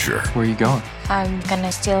adventure. Where are you going? I'm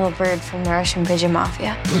gonna steal a bird from the Russian pigeon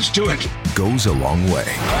mafia. Let's do it. Goes a long way.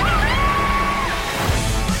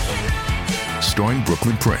 Starring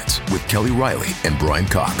Brooklyn Prince with Kelly Riley and Brian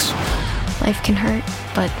Cox. Life can hurt,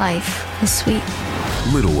 but life is sweet.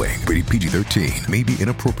 Little Wing, rated PG-13, may be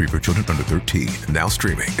inappropriate for children under 13. Now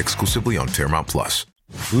streaming exclusively on Paramount Plus.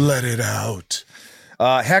 Let it out.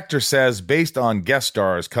 Hector says, based on guest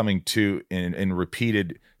stars coming to in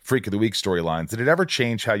repeated Freak of the Week storylines, did it ever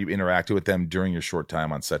change how you interacted with them during your short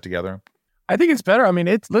time on set together? I think it's better. I mean,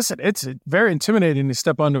 it's very intimidating to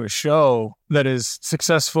step onto a show that is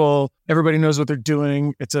successful. Everybody knows what they're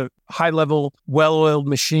doing. It's a high-level, well-oiled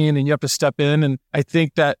machine, and you have to step in. And I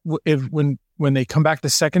think that when they come back the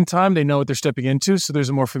second time, they know what they're stepping into. So there's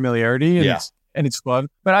a more familiarity. And it's fun.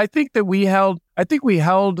 But I think that we held, or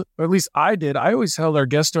at least I did, I always held our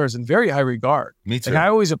guest stars in very high regard. Me too. And I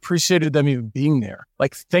always appreciated them even being there.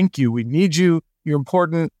 Like, thank you. We need you. You're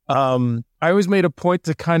important. I always made a point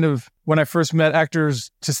to kind of, when I first met actors,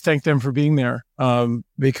 to thank them for being there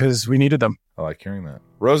because we needed them. I like hearing that.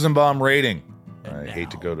 Rosenbaum rating. I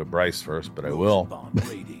hate to go to Bryce first, but I will.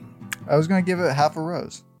 I was going to give it half a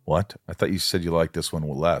rose. What? I thought you said you liked this one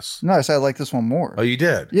less. No, I said I like this one more. Oh, you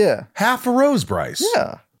did? Yeah. Half a rose, Bryce.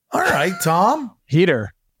 Yeah. All right, Tom.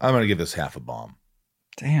 Heater. I'm going to give this half a bomb.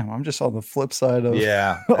 Damn, I'm just on the flip side of...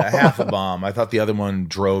 Yeah, half a bomb. I thought the other one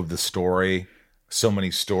drove the story. So many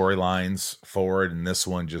storylines forward, and this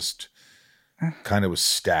one just kind of was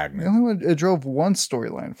stagnant. The only one, it drove one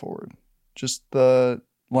storyline forward. Just the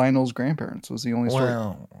Lionel's grandparents was the only story.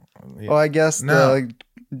 Well, yeah. Oh, I guess no.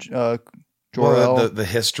 Jor-El. Well, the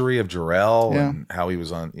history of Jor-El and how he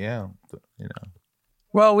was on,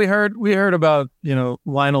 Well, we heard about,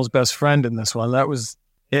 Lionel's best friend in this one. That was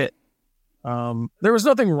it. There was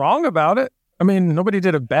nothing wrong about it. I mean, nobody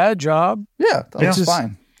did a bad job. Yeah, that was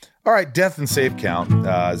fine. All right, death and save count.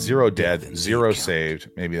 0 dead, 0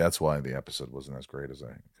 saved. Maybe that's why the episode wasn't as great as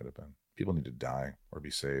I could have been. People need to die or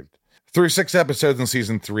be saved. Through 6 episodes in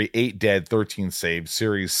season 3, 8 dead, 13 saved.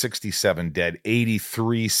 Series 67 dead,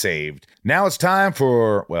 83 saved. Now it's time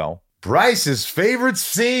for, Bryce's favorite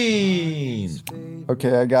scene.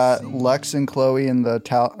 Okay, I got Lex and Chloe in the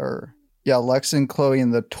Lex and Chloe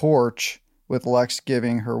in the torch with Lex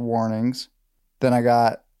giving her warnings. Then I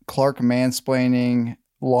got Clark mansplaining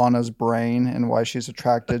Lana's brain and why she's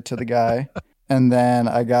attracted to the guy. And then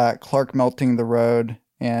I got Clark melting the road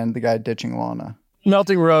and the guy ditching Lana.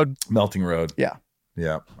 Melting road. Yeah.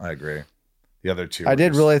 Yeah, I agree. The other two. I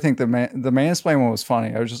did really think the mansplain one was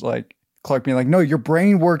funny. I was just like, Clark being like, no, your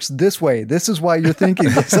brain works this way. This is why you're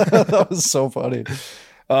thinking this. That was so funny.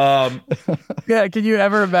 Yeah, can you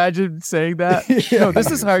ever imagine saying that? Yeah. No,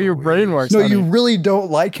 this is how your brain works. No, honey. you really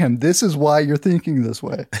don't like him. This is why you're thinking this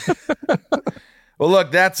way. Well,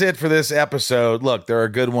 look, that's it for this episode. Look, there are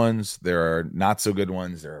good ones. There are not so good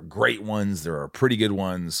ones. There are great ones. There are pretty good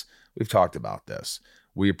ones. We've talked about this.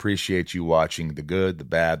 We appreciate you watching the good, the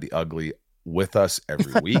bad, the ugly with us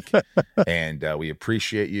every week. And we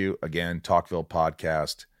appreciate you. Again, Talkville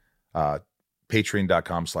Podcast,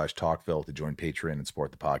 patreon.com/Talkville to join Patreon and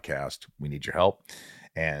support the podcast. We need your help.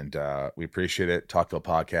 And we appreciate it.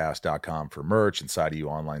 TalkvillePodcast.com for merch, Inside of You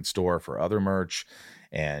online store for other merch.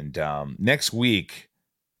 And next week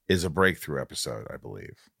is a breakthrough episode, I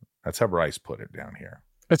believe. That's how Bryce put it down here.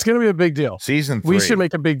 It's going to be a big deal. Season 3. We should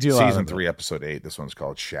make a big deal out of it. Season 3, episode 8. This one's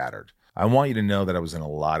called Shattered. I want you to know that I was in a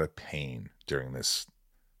lot of pain during this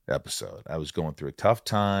episode. I was going through a tough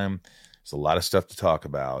time. There's a lot of stuff to talk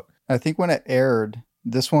about. I think when it aired,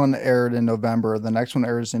 this one aired in November. The next one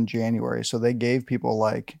airs in January. So they gave people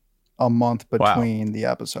like a month between the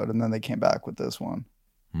episode, and then they came back with this one.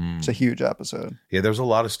 It's a huge episode. Yeah, there's a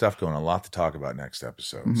lot of stuff going on, a lot to talk about next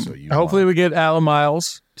episode. Mm-hmm. So hopefully we get Alan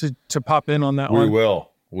Miles to pop in on that one.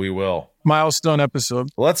 We will. Milestone episode.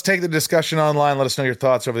 Let's take the discussion online. Let us know your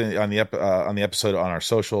thoughts on the episode on our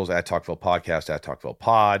socials at Talkville Podcast, at Talkville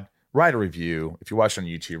Pod. write a review. If you're watching on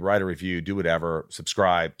YouTube, write a review, do whatever,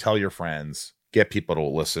 subscribe, tell your friends, get people to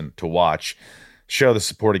listen, to watch. Show the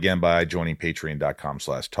support again by joining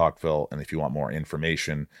patreon.com/Talkville. And if you want more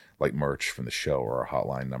information like merch from the show or our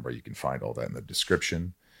hotline number, you can find all that in the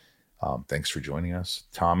description. Thanks for joining us.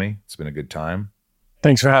 Tommy, it's been a good time.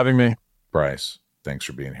 Thanks for having me. Bryce, thanks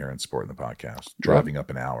for being here and supporting the podcast. Driving up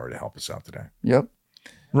an hour to help us out today. Yep.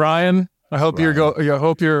 Ryan, I hope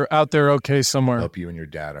you're out there okay somewhere. I hope you and your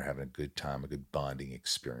dad are having a good time, a good bonding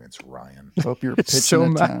experience, Ryan. Hope you're pitching so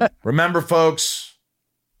mad. Remember, folks,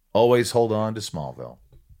 always hold on to Smallville.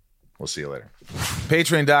 We'll see you later.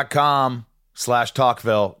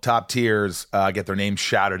 Patreon.com/Talkville. Top tiers get their names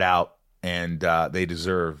shouted out, and they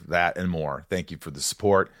deserve that and more. Thank you for the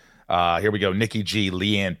support. Here we go. Nikki G,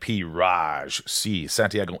 Leanne P, Raj C,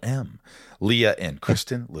 Santiago M, Leah and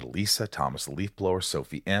Kristen, Little Lisa, Thomas the Leaf Blower,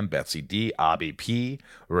 Sophie M, Betsy D, Abby P,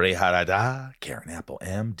 Ray Harada, Karen Apple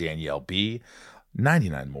M, Danielle B,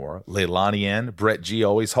 99 more, Leilani N, Brett G,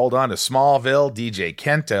 always hold on to Smallville, DJ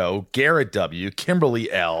Kento, Garrett W,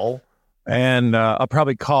 Kimberly L. And I'll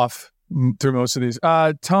probably cough through most of these.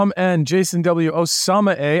 Tom N, Jason W,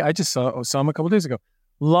 Osama A. I just saw Osama a couple days ago.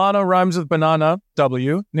 Lana rhymes with banana,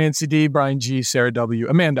 W. Nancy D, Brian G, Sarah W,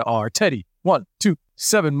 Amanda R, Teddy, 1, 2,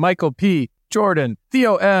 7, Michael P, Jordan,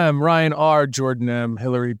 Theo M, Ryan R, Jordan M,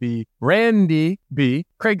 Hillary B, Randy B,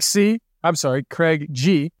 Craig C, Craig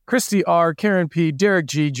G, Christy R, Karen P, Derek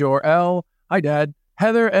G, Jor L, hi Dad,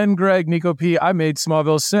 Heather N, Greg, Nico P, I made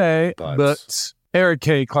Smallville say, but Eric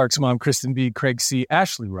K, Clark's mom, Kristen B, Craig C,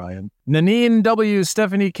 Ashley Ryan, Nanine W,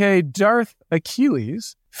 Stephanie K, Darth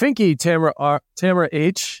Achilles, Finky, Tamara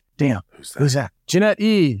H. Damn. Who's that? Jeanette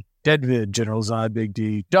E. Deadvid, General Zod, Big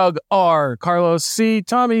D. Doug R. Carlos C.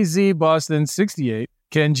 Tommy Z. Boston, 68.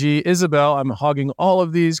 Ken G. Isabel. I'm hogging all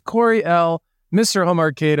of these. Corey L. Mr. Home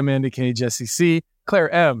Arcade, Amanda K. Jesse C. Claire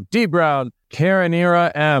M. D. Brown.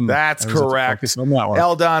 Karenira M. That's correct.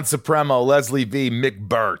 Eldon Supremo. Leslie V. Mick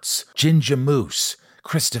Burtz. Ginger Moose.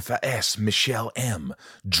 Christopher S., Michelle M.,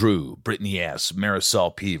 Drew, Brittany S.,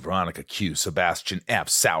 Marisol P., Veronica Q., Sebastian F.,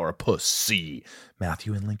 Sourpuss C.,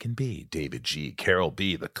 Matthew and Lincoln B., David G., Carol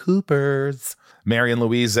B., The Coopers, Marion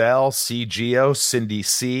Louise L., C. Gio, Cindy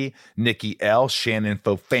C., Nikki L., Shannon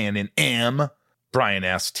Fofanin M., Brian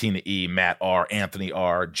S., Tina E., Matt R., Anthony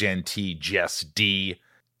R., Jen T., Jess D.,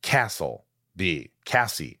 Castle B.,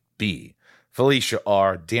 Cassie B., Felicia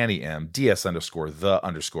R., Danny M.,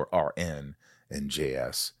 DS_the_RN, and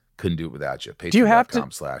JS. Couldn't do it without you. Do you have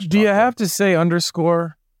to say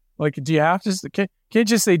underscore? Like, do you have to? Can't you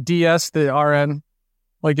just say DS the RN?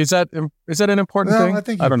 Like, is that an important thing? I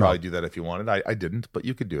think you could probably do that if you wanted. I didn't, but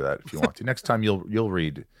you could do that if you want to. Next time you'll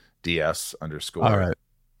read DS_, all right,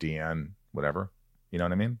 DN, whatever. You know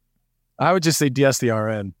what I mean? I would just say DS the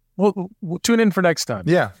RN. We'll tune in for next time.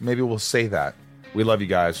 Yeah, maybe we'll say that. We love you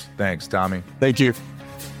guys. Thanks, Tommy. Thank you.